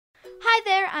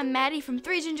I'm Maddie from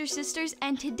Three Ginger Sisters,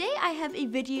 and today I have a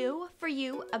video for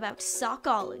you about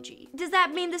sockology. Does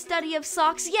that mean the study of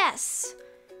socks? Yes!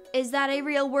 Is that a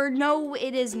real word? No,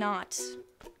 it is not.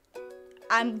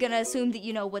 I'm gonna assume that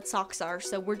you know what socks are,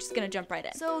 so we're just gonna jump right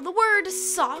in. So the word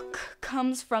sock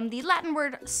comes from the Latin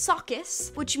word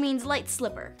soccus, which means light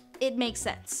slipper. It makes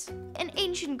sense. In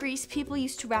ancient Greece, people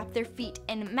used to wrap their feet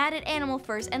in matted animal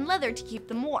furs and leather to keep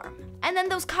them warm. And then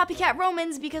those copycat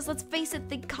Romans, because let's face it,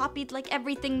 they copied like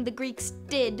everything the Greeks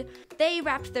did, they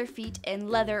wrapped their feet in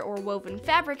leather or woven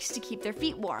fabrics to keep their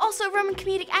feet warm. Also, Roman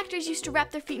comedic actors used to wrap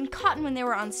their feet in cotton when they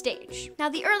were on stage. Now,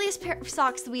 the earliest pair of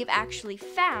socks that we have actually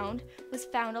found was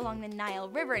found along the Nile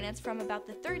River, and it's from about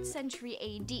the 3rd century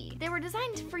AD. They were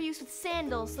designed for use with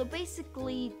sandals, so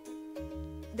basically,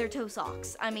 they're toe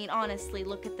socks. I mean, honestly,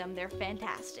 look at them, they're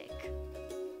fantastic.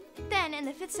 Then, in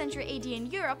the 5th century AD in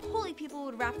Europe, holy people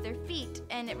would wrap their feet,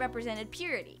 and it represented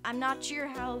purity. I'm not sure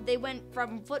how they went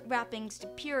from foot wrappings to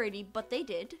purity, but they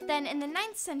did. Then, in the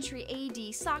 9th century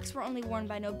AD, socks were only worn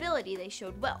by nobility. They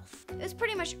showed wealth. It was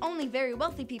pretty much only very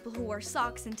wealthy people who wore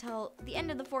socks until the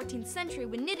end of the 14th century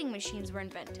when knitting machines were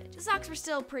invented. The socks were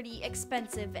still pretty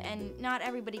expensive, and not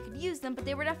everybody could use them, but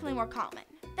they were definitely more common.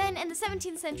 Then, in the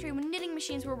 17th century, when knitting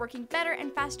machines were working better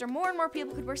and faster, more and more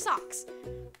people could wear socks.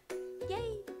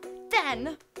 Yay!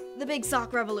 Then, the big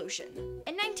sock revolution.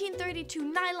 In 1932,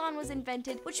 nylon was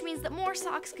invented, which means that more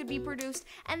socks could be produced,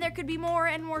 and there could be more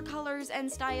and more colors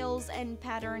and styles and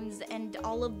patterns and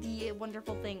all of the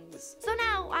wonderful things. So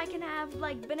now I can have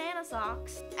like banana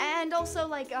socks and also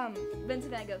like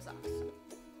Vincent Van Gogh socks.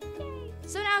 Yay.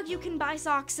 So now you can buy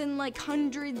socks in like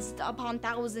hundreds upon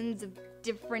thousands of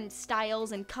different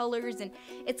styles and colors, and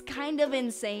it's kind of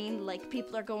insane. Like,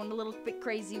 people are going a little bit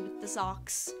crazy with the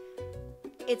socks.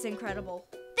 It's incredible.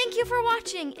 Thank you for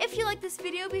watching. If you like this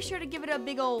video, be sure to give it a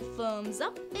big ol' thumbs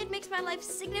up. It makes my life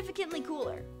significantly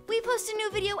cooler. We post a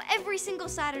new video every single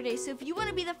Saturday, so if you want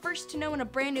to be the first to know when a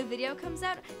brand new video comes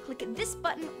out, click this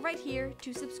button right here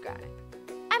to subscribe.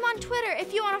 I'm on Twitter.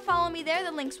 If you want to follow me there,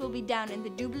 the links will be down in the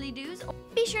doobly-doos.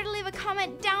 Be sure to leave a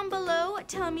comment down below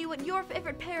telling me what your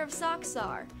favorite pair of socks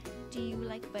are. Do you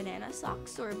like banana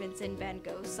socks or Vincent Van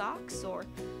Gogh socks or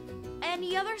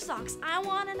any other socks? I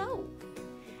want to know.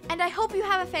 And I hope you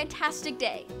have a fantastic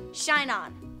day. Shine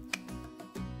on.